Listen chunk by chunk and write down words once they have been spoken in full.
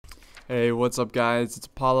Hey, what's up guys? It's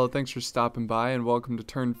Apollo. Thanks for stopping by and welcome to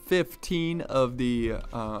turn 15 of the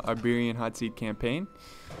Iberian Hotseat campaign.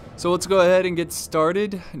 So let's go ahead and get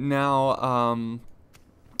started. Now,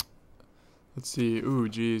 let's see. Ooh,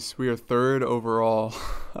 geez. We are third overall.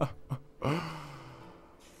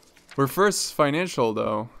 We're first financial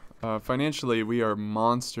though. Financially, we are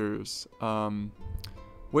monsters.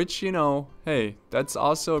 Which, you know, hey, that's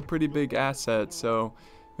also a pretty big asset, so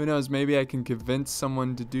who knows, maybe I can convince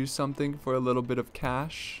someone to do something for a little bit of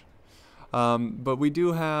cash. But we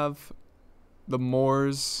do have the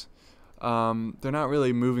Moors. They're not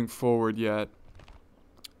really moving forward yet.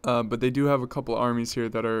 But they do have a couple armies here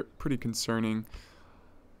that are pretty concerning.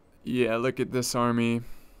 Yeah, look at this army.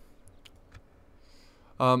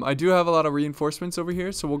 I do have a lot of reinforcements over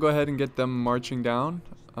here, so we'll go ahead and get them marching down.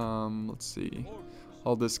 Let's see.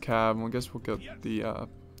 All this cav, I guess we'll get the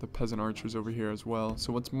peasant archers over here as well.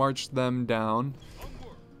 So let's march them down.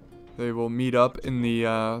 They will meet up in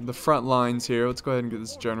the front lines here. Let's go ahead and get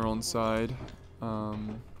this general inside.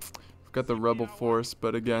 We've got the rebel force,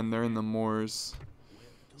 but again, they're in the Moors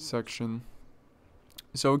section.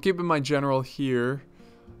 So keeping my general here,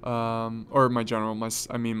 or my general,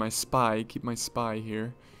 I mean my spy. Keep my spy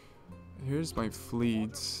here. Here's my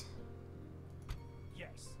fleets.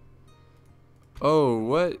 Oh,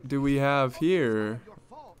 what do we have here?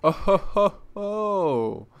 Oh, ho, ho,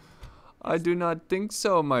 ho. I do not think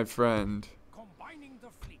so, my friend.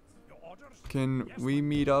 Can we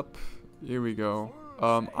meet up? Here we go.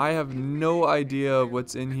 I have no idea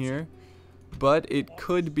what's in here, but it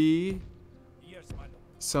could be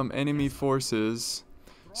some enemy forces.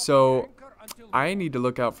 So I need to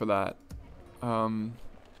look out for that. Man,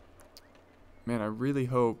 I really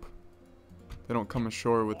hope they don't come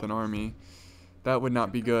ashore with an army. That would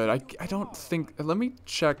not be good. I don't think... Let me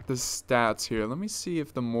check the stats here. Let me see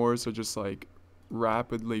if the Moors are just like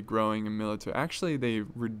rapidly growing in military. Actually, they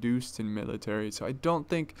reduced in military. So I don't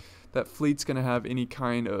think that fleet's going to have any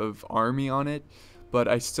kind of army on it. But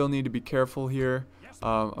I still need to be careful here.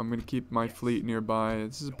 I'm going to keep my fleet nearby.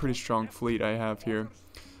 This is a pretty strong fleet I have here.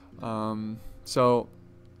 So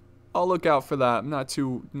I'll look out for that. I'm not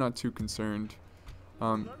too concerned.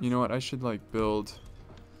 You know what? I should like build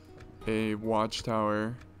a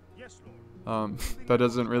watchtower. That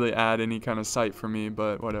doesn't really add any kind of sight for me,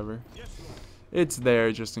 but whatever. It's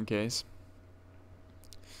there just in case.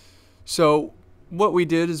 So what we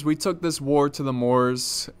did is we took this war to the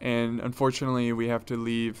Moors, and unfortunately we have to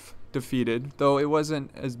leave defeated, though it wasn't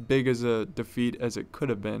as big as a defeat as it could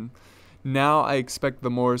have been. Now I expect the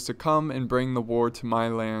Moors to come and bring the war to my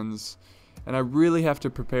lands, and I really have to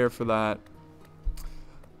prepare for that.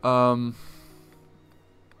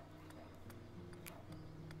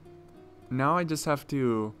 Now I just have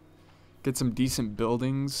to get some decent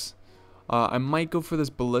buildings. I might go for this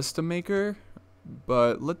ballista maker,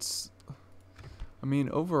 but let's... I mean,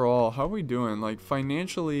 overall, how are we doing? Like,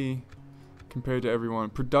 financially, compared to everyone.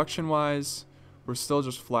 Production-wise, we're still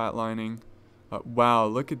just flatlining. Wow,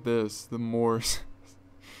 look at this. The Moors.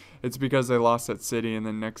 It's because they lost that city, and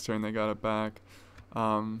then next turn they got it back.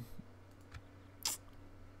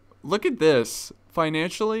 Look at this.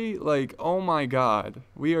 Financially, like, oh my god,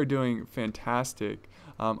 we are doing fantastic.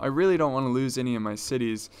 I really don't want to lose any of my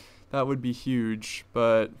cities. That would be huge,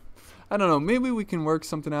 but I don't know, maybe we can work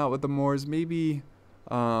something out with the Moors. Maybe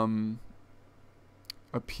a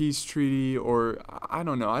peace treaty, or I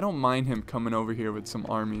don't know. I don't mind him coming over here with some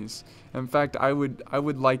armies. In fact, I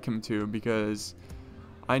would like him to, because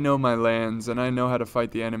I know my lands and I know how to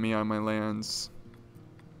fight the enemy on my lands.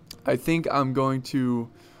 I think I'm going to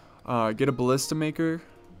get a ballista maker,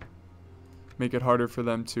 make it harder for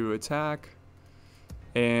them to attack.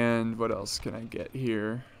 And what else can I get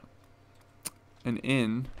here? An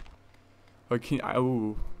inn. Okay,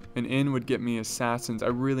 ooh, an inn would get me assassins. I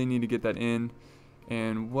really need to get that inn.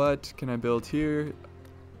 And what can I build here?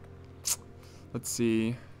 Let's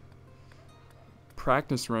see.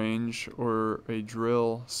 Practice range or a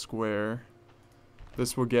drill square.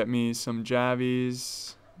 This will get me some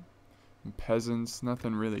javies. Peasants,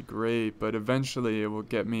 nothing really great, but eventually it will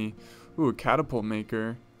get me, ooh, a catapult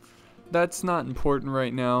maker. That's not important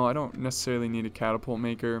right now. I don't necessarily need a catapult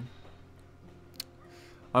maker.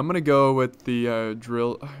 I'm gonna go with the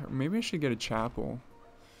drill. Maybe I should get a chapel,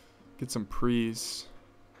 get some priests.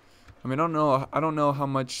 I mean, I don't know how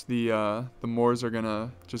much the Moors are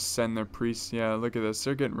gonna just send their priests. Yeah, look at this,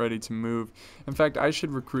 they're getting ready to move. In fact, I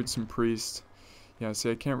should recruit some priests. Yeah,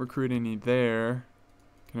 see, I can't recruit any there.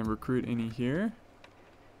 Can I recruit any here?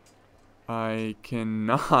 I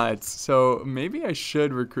cannot. So maybe I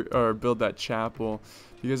should recruit or build that chapel,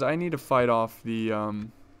 because I need to fight off the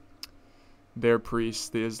their priests,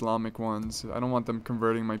 the Islamic ones. I don't want them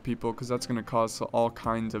converting my people because that's going to cause all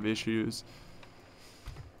kinds of issues.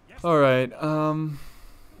 Alright,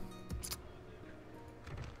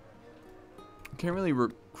 can't really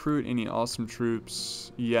recruit any awesome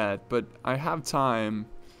troops yet, but I have time.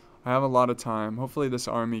 I have a lot of time. Hopefully this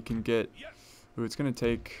army can get... Ooh, it's going to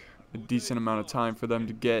take a decent amount of time for them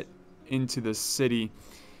to get into the city.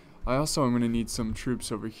 I also am going to need some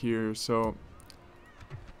troops over here, so...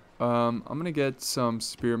 I'm going to get some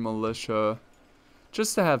spear militia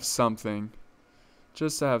just to have something.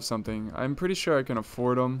 Just to have something. I'm pretty sure I can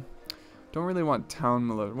afford them. Don't really want town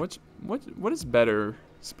militia. What is better?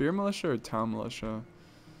 Spear militia or town militia?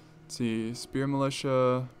 Let's see. Spear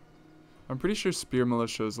militia. I'm pretty sure spear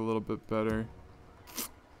militia is a little bit better.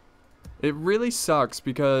 It really sucks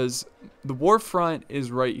because the war front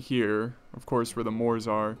is right here, of course, where the Moors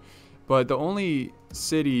are. But the only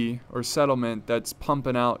city or settlement that's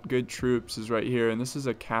pumping out good troops is right here. And this is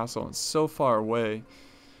a castle. It's so far away.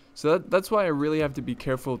 So that's why I really have to be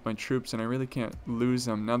careful with my troops. And I really can't lose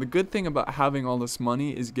them. Now, the good thing about having all this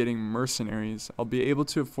money is getting mercenaries. I'll be able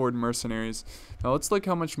to afford mercenaries. Now, let's look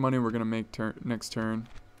how much money we're going to make next turn.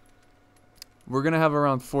 We're going to have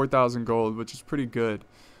around 4,000 gold, which is pretty good.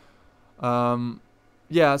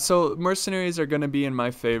 Yeah, so mercenaries are going to be in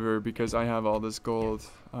my favor because I have all this gold.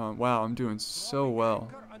 Wow, I'm doing so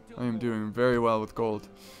well. I am doing very well with gold.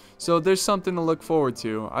 So there's something to look forward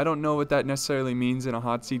to. I don't know what that necessarily means in a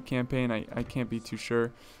Hotseat campaign. I can't be too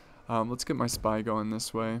sure. Let's get my spy going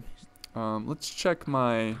this way. Let's check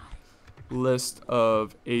my list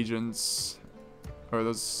of agents, or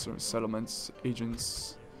those sort of settlements,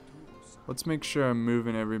 agents. Let's make sure I'm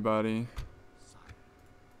moving everybody.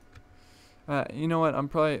 You know what?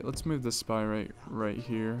 Let's move the spy right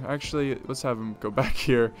here. Actually, let's have him go back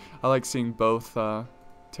here. I like seeing both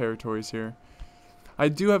territories here. I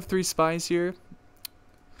do have 3 spies here,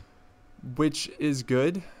 which is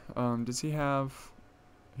good. Does he have?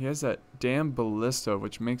 He has that damn ballista,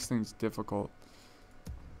 which makes things difficult.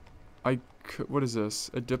 What is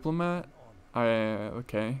this? A diplomat?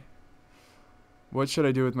 Okay. What should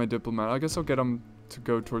I do with my diplomat? I guess I'll get him to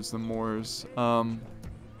go towards the Moors.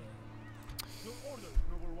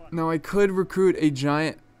 Now I could recruit a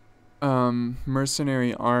giant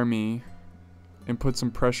mercenary army and put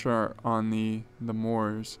some pressure on the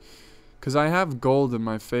Moors, because I have gold in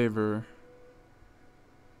my favor.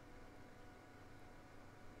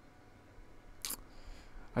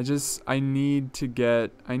 I need to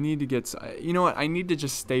get, you know what, I need to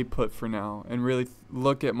just stay put for now and really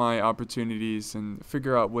look at my opportunities and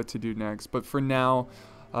figure out what to do next. But for now,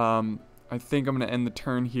 I think I'm going to end the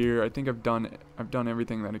turn here. I think I've done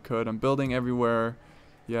everything that I could. I'm building everywhere.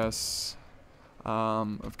 Yes.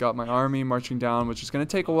 I've got my army marching down, which is going to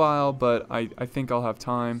take a while, but I think I'll have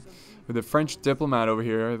time. With the French diplomat over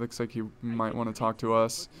here, it looks like he might want to talk to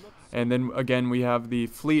us. And then, again, we have the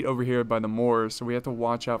fleet over here by the Moors, so we have to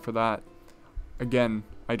watch out for that. Again,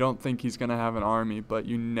 I don't think he's going to have an army, but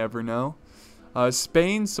you never know.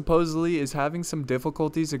 Spain supposedly is having some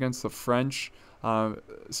difficulties against the French.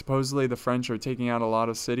 Supposedly the French are taking out a lot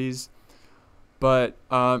of cities. But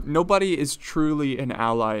nobody is truly an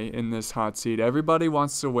ally in this Hotseat. Everybody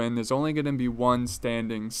wants to win. There's only going to be one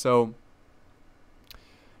standing. So,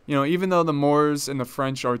 you know, even though the Moors and the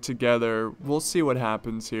French are together, we'll see what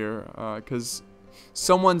happens here. Because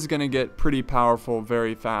someone's going to get pretty powerful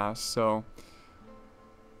very fast. So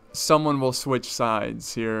someone will switch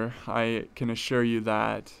sides here. I can assure you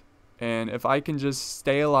that. And if I can just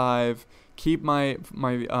stay alive, keep my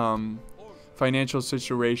financial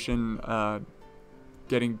situation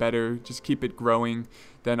getting better, just keep it growing,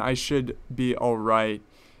 then I should be alright,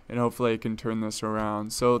 and hopefully I can turn this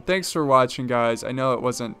around. So thanks for watching, guys. I know it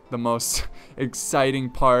wasn't the most exciting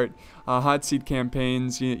part. Hotseat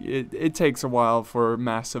campaigns, it takes a while for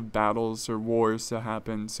massive battles or wars to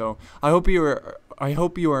happen. So I hope you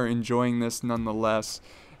are enjoying this nonetheless,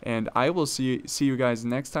 and I will see you guys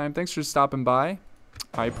next time. Thanks for stopping by.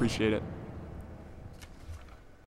 I appreciate it.